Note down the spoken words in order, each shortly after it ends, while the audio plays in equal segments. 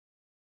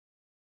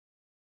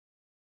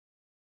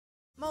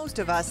Most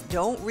of us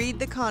don't read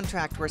the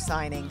contract we're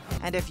signing,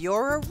 and if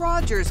you're a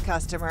Rogers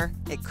customer,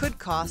 it could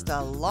cost a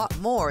lot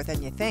more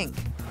than you think.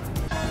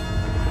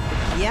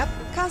 Yep,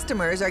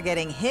 customers are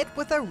getting hit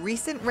with a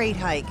recent rate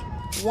hike,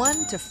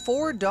 $1 to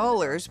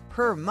 $4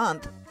 per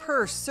month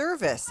per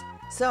service.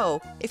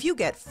 So, if you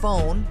get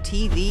phone,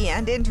 TV,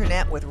 and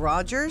internet with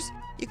Rogers,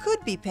 you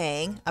could be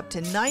paying up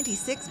to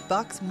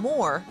 $96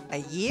 more a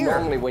year.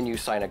 Normally when you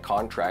sign a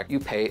contract, you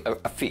pay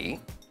a fee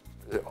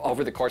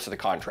over the course of the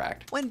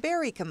contract. When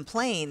Barry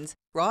complains,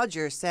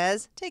 Rogers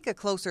says take a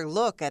closer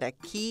look at a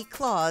key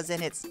clause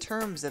in its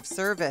terms of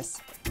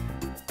service.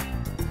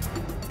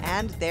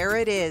 And there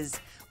it is.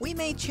 We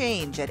may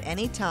change at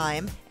any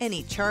time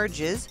any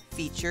charges,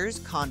 features,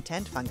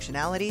 content,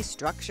 functionality,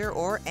 structure,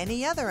 or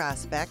any other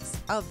aspects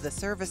of the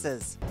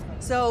services.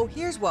 So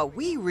here's what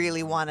we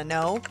really want to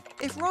know.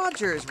 If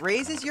Rogers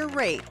raises your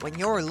rate when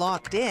you're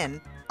locked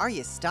in, are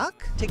you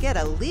stuck? To get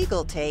a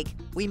legal take,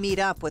 we meet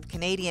up with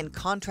Canadian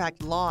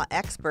contract law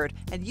expert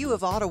and U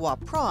of Ottawa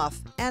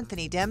prof,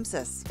 Anthony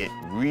Dempsis. It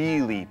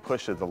really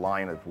pushes the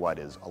line of what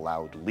is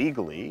allowed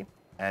legally,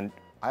 and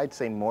I'd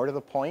say more to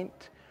the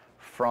point,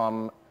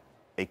 from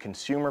a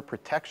consumer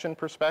protection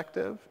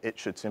perspective, it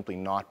should simply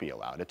not be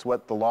allowed. It's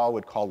what the law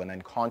would call an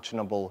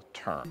unconscionable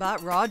term.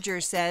 But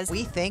Rogers says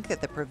we think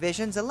that the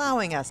provisions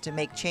allowing us to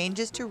make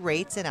changes to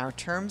rates in our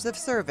terms of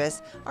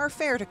service are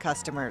fair to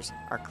customers,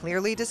 are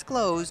clearly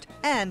disclosed,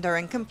 and are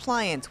in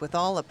compliance with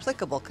all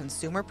applicable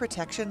consumer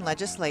protection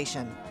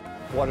legislation.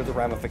 What are the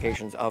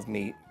ramifications of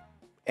me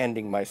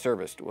ending my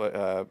service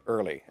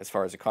early as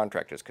far as the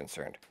contract is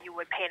concerned? You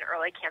would pay an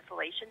early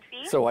cancellation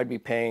fee. So I'd be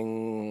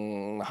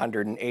paying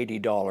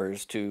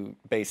 $180 to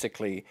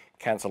basically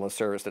cancel a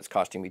service that's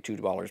costing me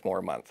 $2 more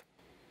a month.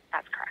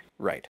 That's correct.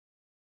 Right.